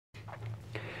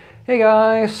Hey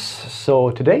guys!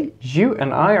 So today you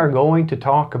and I are going to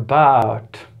talk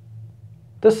about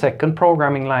the second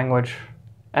programming language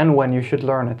and when you should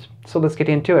learn it. So let's get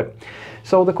into it.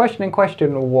 So the question in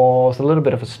question was a little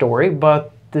bit of a story,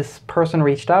 but this person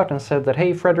reached out and said that,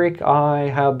 hey Fredrik, I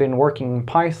have been working in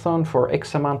Python for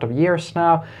X amount of years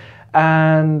now,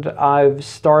 and I've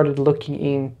started looking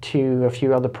into a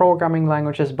few other programming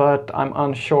languages, but I'm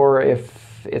unsure if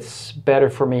it's better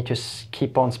for me to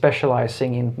keep on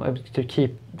specializing in, to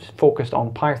keep focused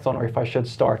on Python, or if I should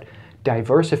start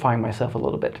diversifying myself a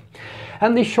little bit.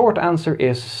 And the short answer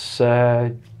is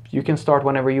you can start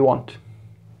whenever you want,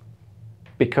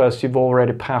 because you've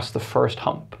already passed the first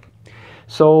hump.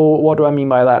 So what do I mean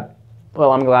by that?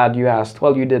 Well, I'm glad you asked.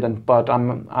 Well, you didn't, but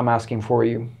I'm asking for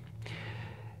you.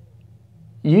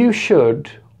 You should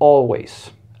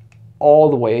always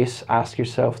ask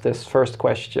yourself this first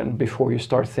question before you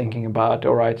start thinking about,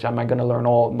 all right, am I going to learn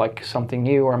something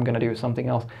new, or I'm going to do something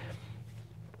else?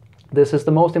 This is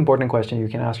the most important question you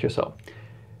can ask yourself.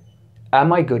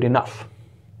 Am I good enough?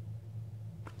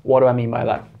 What do I mean by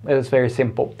that? It's very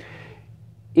simple.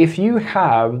 If you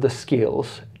have the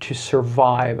skills to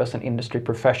survive as an industry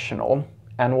professional,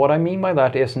 and what I mean by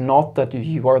that is not that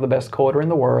you are the best coder in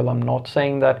the world. I'm not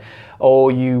saying that, oh,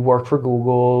 you work for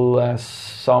Google as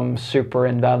some super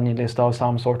evangelist of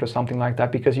some sort or something like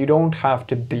that, because you don't have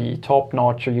to be top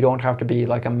notch, or you don't have to be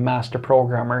like a master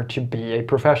programmer to be a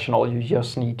professional. You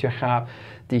just need to have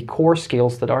the core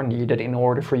skills that are needed in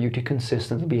order for you to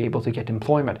consistently be able to get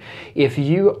employment. If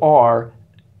you are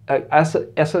as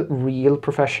a real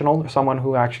professional, someone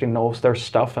who actually knows their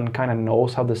stuff and kind of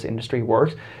knows how this industry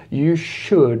works, you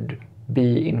should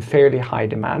be in fairly high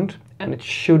demand, and it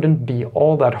shouldn't be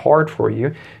all that hard for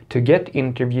you to get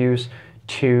interviews,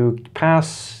 to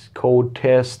pass code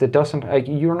tests.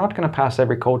 You're not going to pass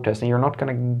every code test, and you're not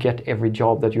going to get every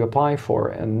job that you apply for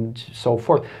and so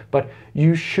forth, but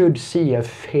you should see a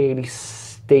fairly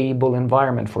stable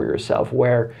environment for yourself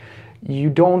where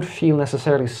you don't feel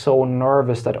necessarily so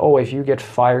nervous that, oh, if you get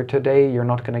fired today, you're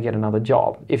not going to get another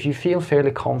job. If you feel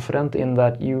fairly confident in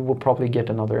that you will probably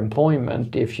get another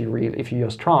employment if you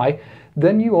just try,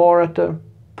 then you are at a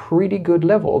pretty good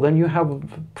level. Then you have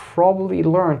probably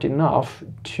learned enough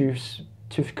to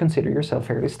consider yourself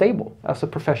fairly stable as a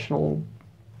professional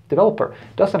developer.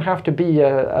 It doesn't have to be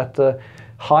at the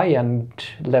high-end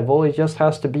level. It just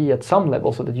has to be at some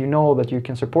level so that you know that you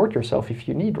can support yourself if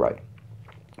you need, right?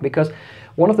 Because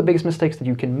one of the biggest mistakes that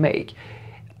you can make,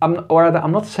 I'm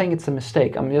not saying it's a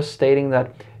mistake, I'm just stating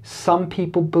that some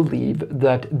people believe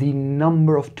that the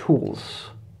number of tools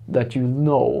that you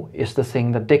know is the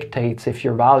thing that dictates if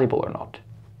you're valuable or not.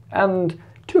 And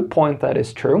to a point that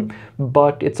is true,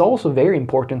 but it's also very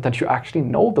important that you actually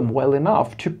know them well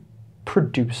enough to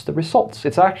produce the results.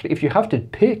 It's actually, if you have to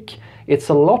pick, it's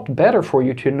a lot better for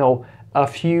you to know a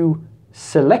few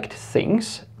select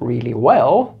things really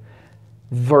well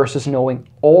versus knowing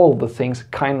all the things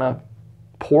kind of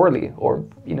poorly, or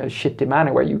in a shitty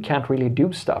manner where you can't really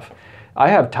do stuff. I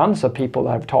have tons of people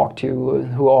that I've talked to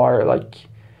who are like,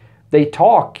 they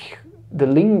talk the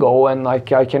lingo, and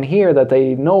like I can hear that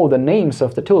they know the names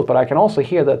of the tools, but I can also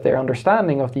hear that their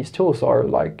understanding of these tools are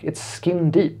like, it's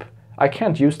skin deep. I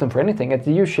can't use them for anything. It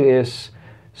usually is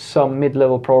some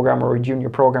mid-level programmer or junior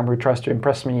programmer who tries to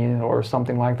impress me or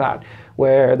something like that,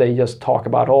 where they just talk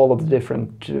about all of the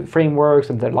different frameworks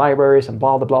and their libraries and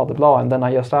blah, blah, blah, blah, blah. And then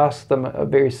I just ask them a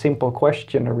very simple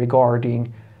question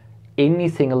regarding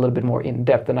anything a little bit more in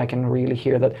depth, and I can really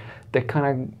hear that they kind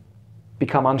of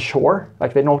become unsure,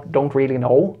 like they don't really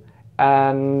know.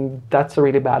 And that's a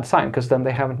really bad sign, because then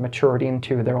they haven't matured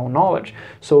into their own knowledge.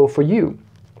 So for you,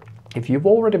 if you've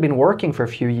already been working for a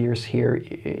few years here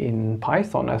in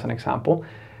Python, as an example,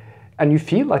 and you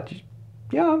feel like,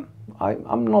 yeah,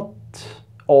 I'm not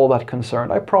all that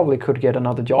concerned, I probably could get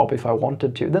another job if I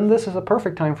wanted to, then this is a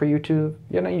perfect time for you to,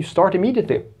 you start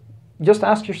immediately. Just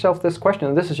ask yourself this question,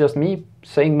 and this is just me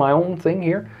saying my own thing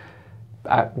here.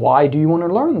 Why do you want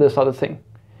to learn this other thing?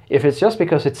 If it's just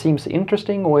because it seems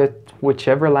interesting with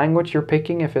whichever language you're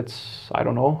picking, if it's, I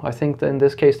don't know, I think that in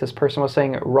this case this person was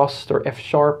saying Rust or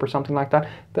F# or something like that,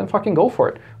 then fucking go for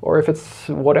it. Or if it's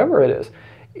whatever it is.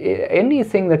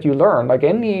 Anything that you learn, like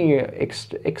any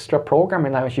extra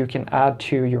programming language you can add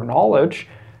to your knowledge,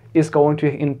 is going to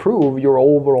improve your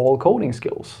overall coding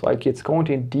skills. Like, it's going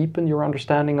to deepen your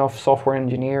understanding of software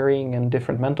engineering, and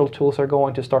different mental tools are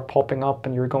going to start popping up,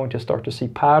 and you're going to start to see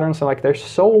patterns. And like, there's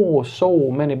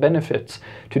so many benefits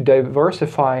to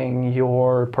diversifying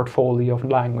your portfolio of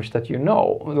languages that you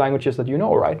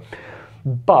know, right?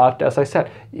 But as I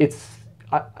said,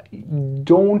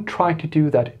 don't try to do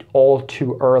that all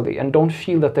too early, and don't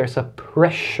feel that there's a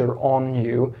pressure on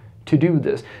you to do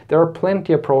this. There are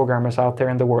plenty of programmers out there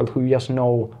in the world who just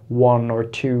know one or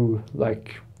two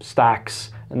like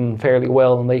stacks and fairly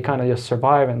well, and they kind of just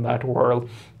survive in that world.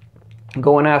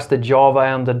 Go and ask the Java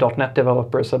and the .NET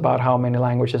developers about how many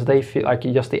languages they feel like,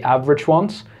 just the average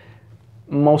ones.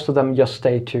 Most of them just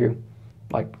stay to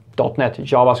like .NET,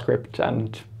 JavaScript,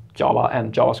 and Java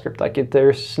and JavaScript. Like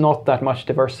there's not that much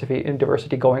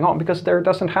diversity going on, because there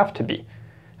doesn't have to be.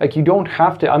 Like you don't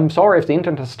have to. I'm sorry if the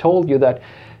internet has told you that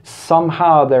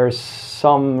somehow there's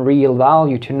some real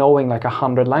value to knowing like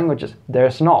 100 languages.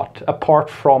 There's not, apart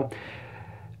from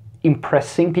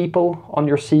impressing people on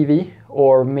your CV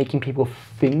or making people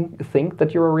think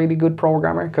that you're a really good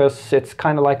programmer, because it's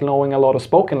kind of like knowing a lot of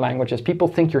spoken languages. People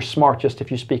think you're smart just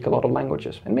if you speak a lot of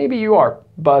languages, and maybe you are,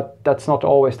 but that's not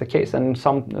always the case. And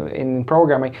in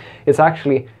programming, it's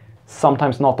actually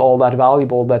sometimes not all that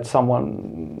valuable that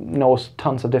someone knows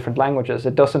tons of different languages.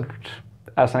 It doesn't,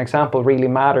 as an example, really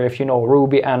matter if you know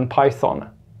Ruby and Python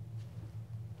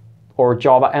or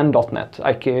Java and .NET.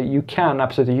 Like you can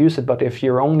absolutely use it, but if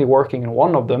you're only working in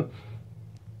one of them,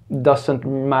 doesn't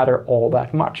matter all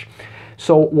that much.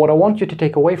 So what I want you to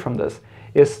take away from this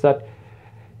is that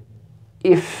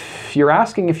if you're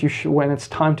asking if you when it's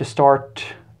time to start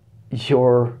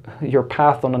your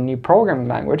path on a new programming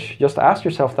language, just ask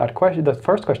yourself that question, the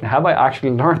first question: have I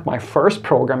actually learned my first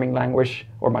programming language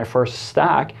or my first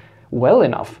stack well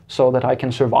enough so that I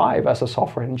can survive as a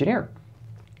software engineer?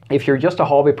 If you're just a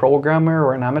hobby programmer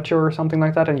or an amateur or something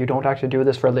like that, and you don't actually do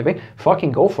this for a living,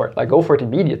 fucking go for it. Like, go for it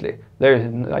immediately.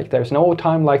 There's no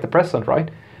time like the present, right?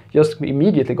 Just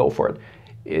immediately go for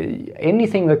it.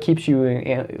 Anything that keeps you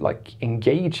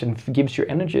engaged and gives you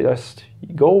energy, just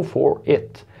go for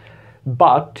it.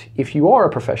 But if you are a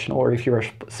professional, or if you're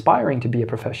aspiring to be a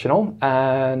professional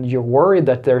and you're worried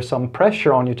that there's some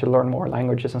pressure on you to learn more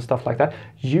languages and stuff like that,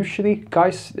 usually,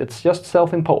 guys, it's just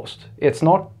self-imposed.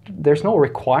 There's no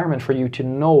requirement for you to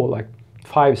know like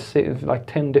 5, 6, like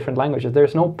 10 different languages.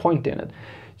 There's no point in it.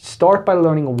 Start by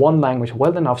learning one language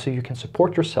well enough so you can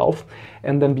support yourself,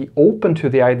 and then be open to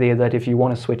the idea that if you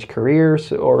want to switch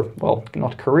careers, or, well,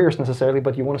 not careers necessarily,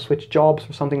 but you want to switch jobs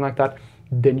or something like that,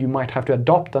 then you might have to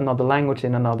adopt another language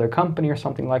in another company or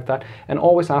something like that. And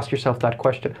always ask yourself that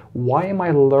question: why am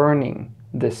I learning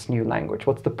this new language?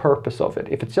 What's the purpose of it?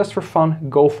 If it's just for fun,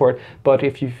 go for it. But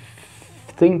if you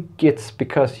think it's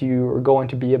because you're going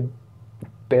to be a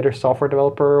better software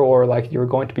developer, or like you're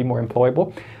going to be more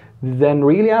employable, then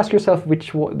really ask yourself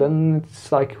which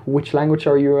language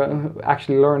are you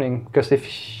actually learning? Because if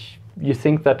you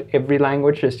think that every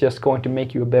language is just going to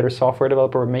make you a better software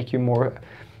developer or make you more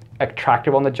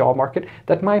attractive on the job market,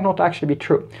 that might not actually be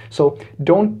true. So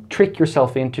don't trick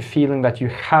yourself into feeling that you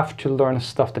have to learn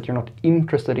stuff that you're not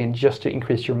interested in just to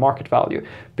increase your market value,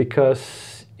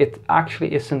 because it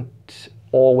actually isn't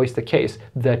always the case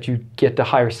that you get a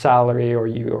higher salary or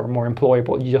you are more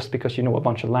employable just because you know a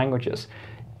bunch of languages.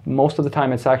 Most of the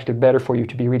time it's actually better for you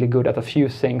to be really good at a few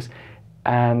things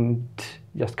and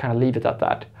just kind of leave it at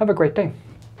that. Have a great day.